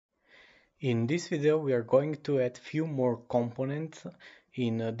In this video we are going to add few more components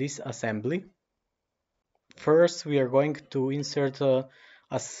in this assembly. First we are going to insert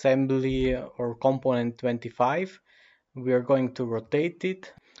assembly or component 25. We are going to rotate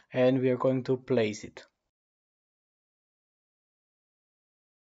it and we are going to place it.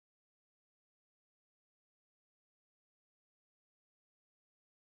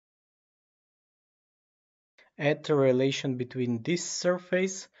 Add a relation between this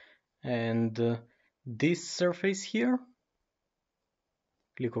surface and this surface here.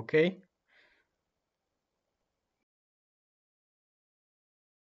 Click OK.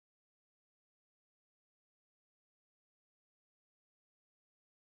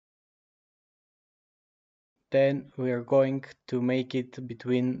 Then we are going to make it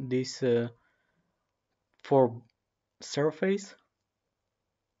between these four surfaces.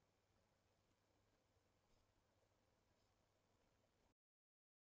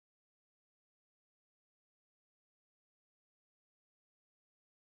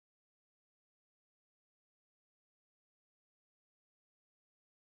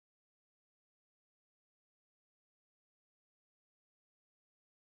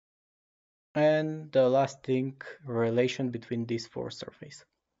 And the last thing, relation between these four surfaces.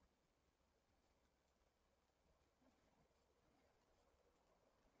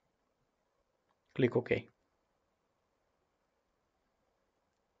 Click OK.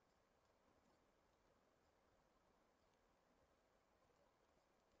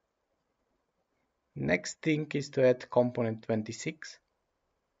 Next thing is to add component 26.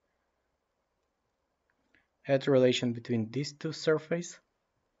 Add relation between these two surfaces.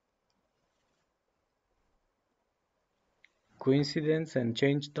 Coincidence and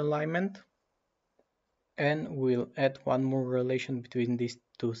change the alignment. And we'll add one more relation between these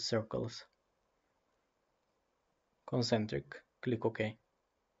two circles. Concentric. Click OK.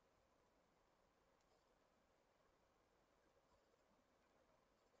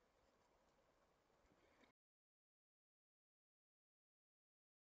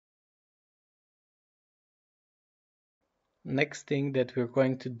 Next thing that we're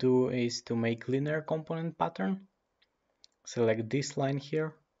going to do is to make linear component pattern. Select this line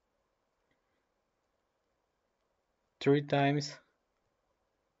here 3 times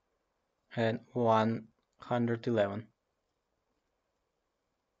and 111.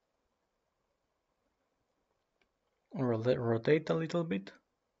 Rotate a little bit.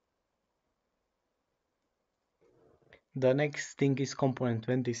 The next thing is component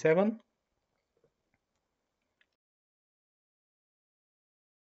 27.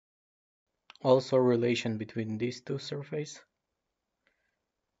 Also relation between these two surfaces.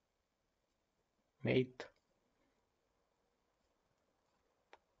 Mate.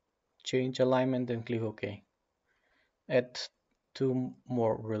 Change alignment and click OK. Add 2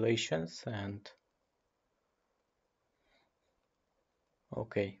 more relations and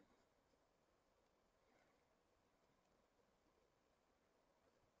OK.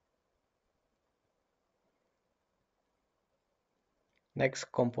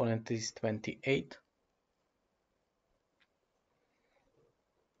 Next component is 28.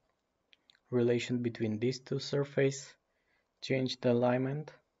 Relation between these two surfaces. Change the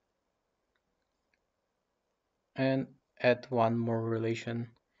alignment and add 1 more relation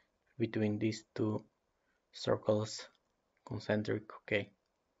between these two circles. Concentric. OK.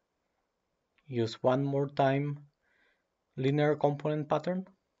 Use one more time linear component pattern.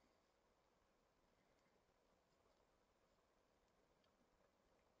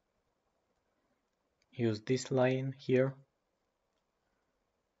 Use this line here.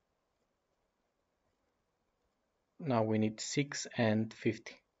 Now we need 6 and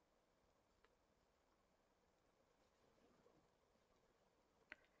 50.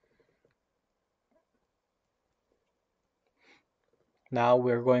 Now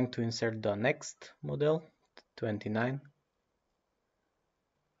we're going to insert the next model, 29.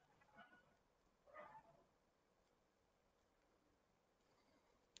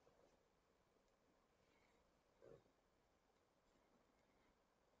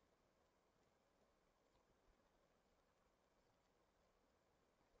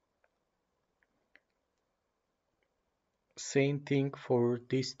 Same thing for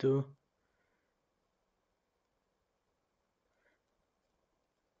these two.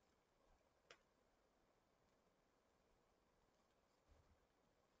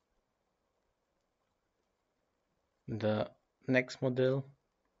 The next model.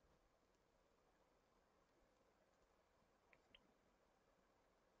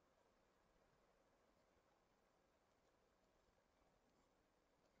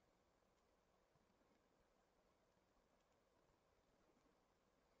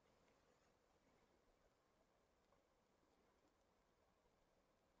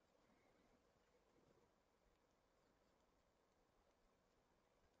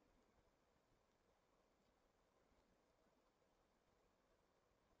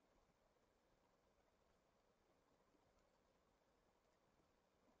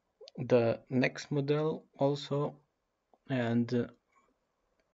 the next model also, and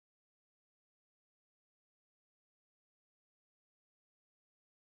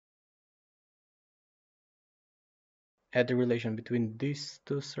add the relation between these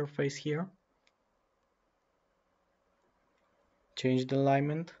two surfaces here. Change the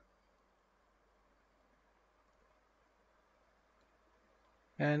alignment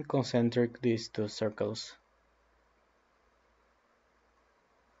and concentric these two circles.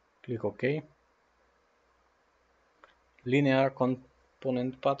 Click OK. Linear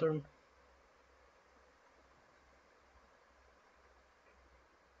component pattern.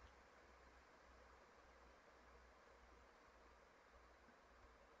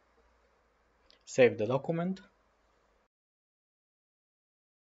 Save the document.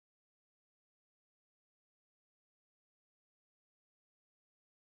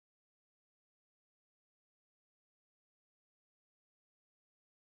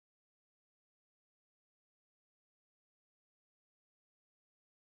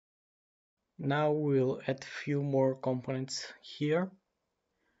 Now we'll add few more components here.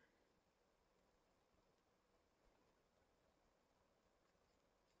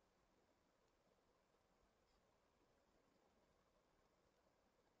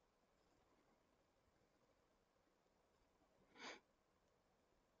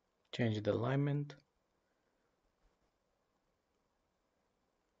 Change the alignment.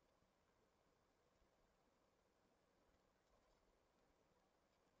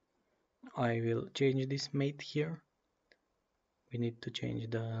 I will change this mate here. We need to change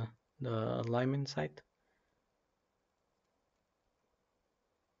the alignment side.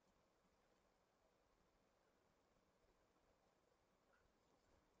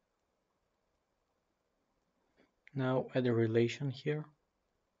 Now add a relation here.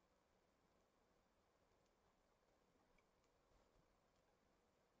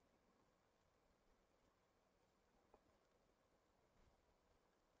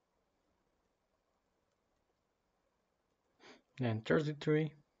 And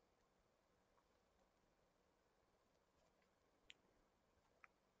 33.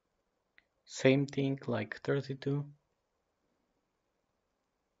 Same thing like 32.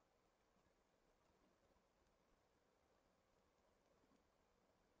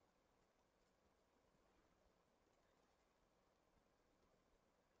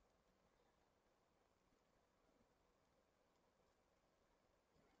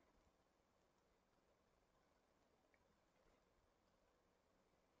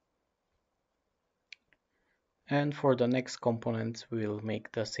 And for the next components, we'll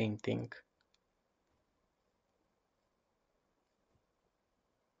make the same thing.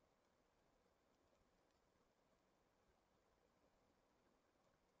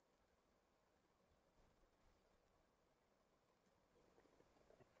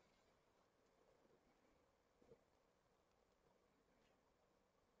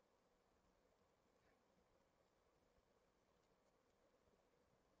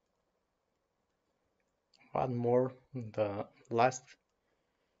 One more, the last.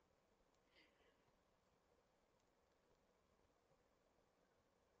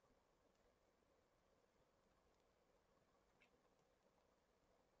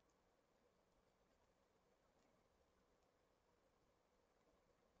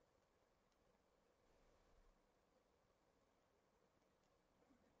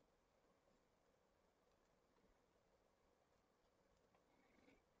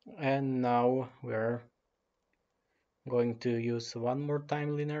 And now we're going to use one more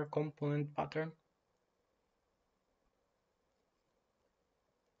time linear component pattern.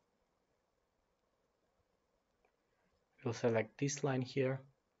 We'll select this line here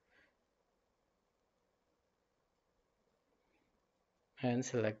and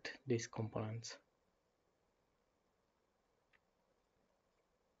select these components.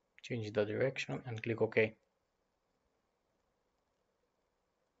 Change the direction and click OK.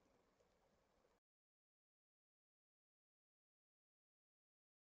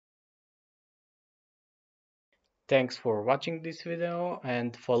 Thanks for watching this video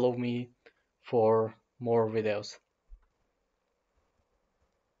and follow me for more videos.